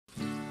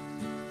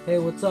Hey,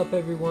 what's up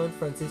everyone?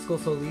 Francisco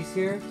Solis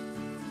here.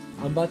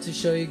 I'm about to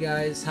show you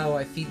guys how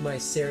I feed my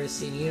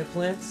Sarracenia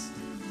plants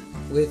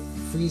with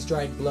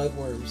freeze-dried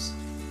bloodworms.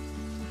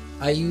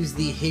 I use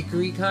the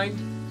hickory kind,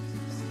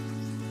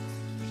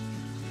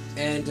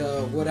 and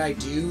what I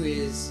do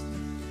is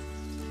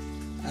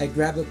I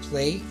grab a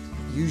plate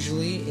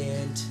usually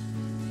and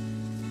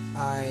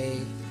I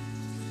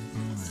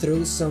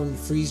throw some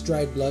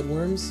freeze-dried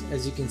bloodworms.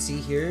 As you can see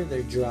here,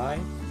 they're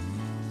dry,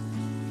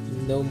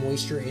 no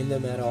moisture in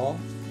them at all.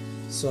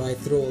 So I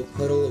throw a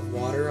puddle of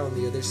water on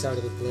the other side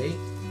of the plate,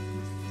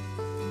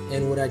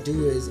 and what I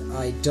do is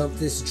I dump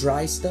this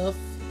dry stuff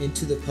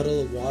into the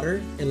puddle of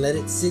water and let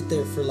it sit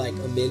there for like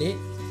a minute,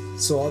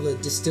 so all the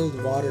distilled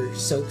water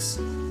soaks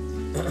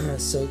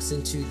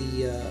into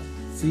the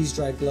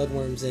freeze-dried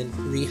bloodworms and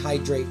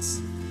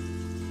rehydrates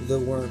the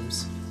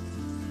worms.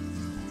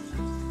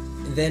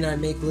 And then I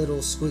make little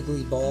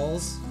squiggly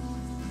balls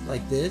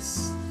like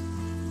this,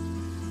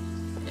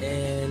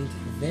 and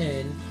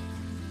then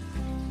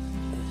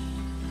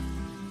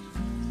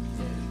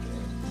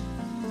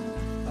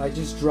I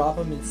just drop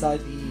them inside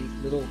the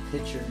little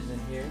pitchers in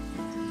here.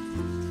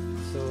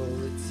 So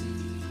let's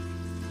see,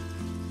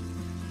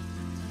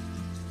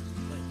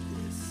 like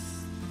this.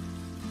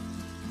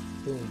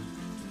 Boom.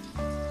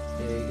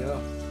 There you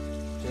go.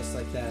 Just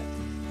like that.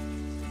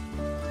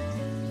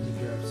 Let me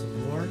grab some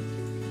more.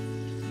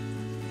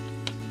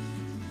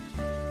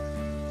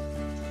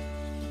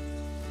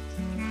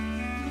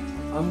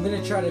 I'm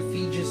gonna try to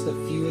feed just a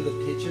few of the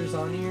pitchers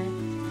on here.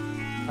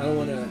 I don't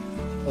want to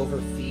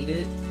overfeed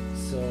it,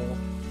 so.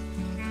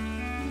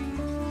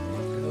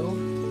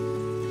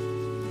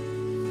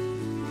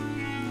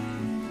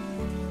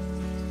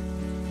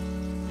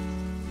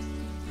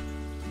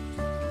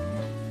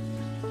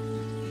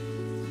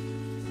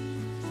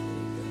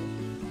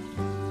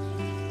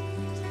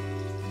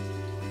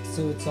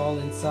 So it's all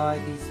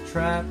inside these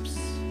traps,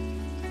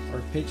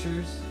 or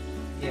pitchers.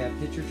 Yeah,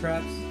 pitcher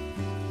traps.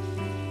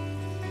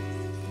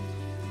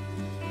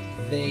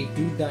 They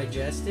do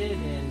digest it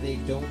and they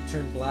don't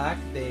turn black.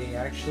 They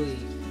actually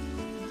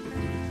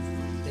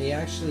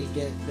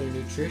get their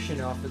nutrition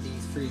off of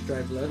these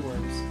freeze-dried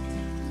bloodworms.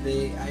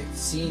 I've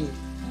seen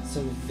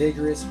some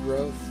vigorous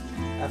growth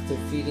after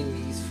feeding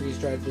these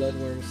freeze-dried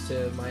bloodworms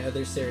to my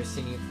other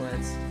Sarracenia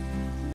plants.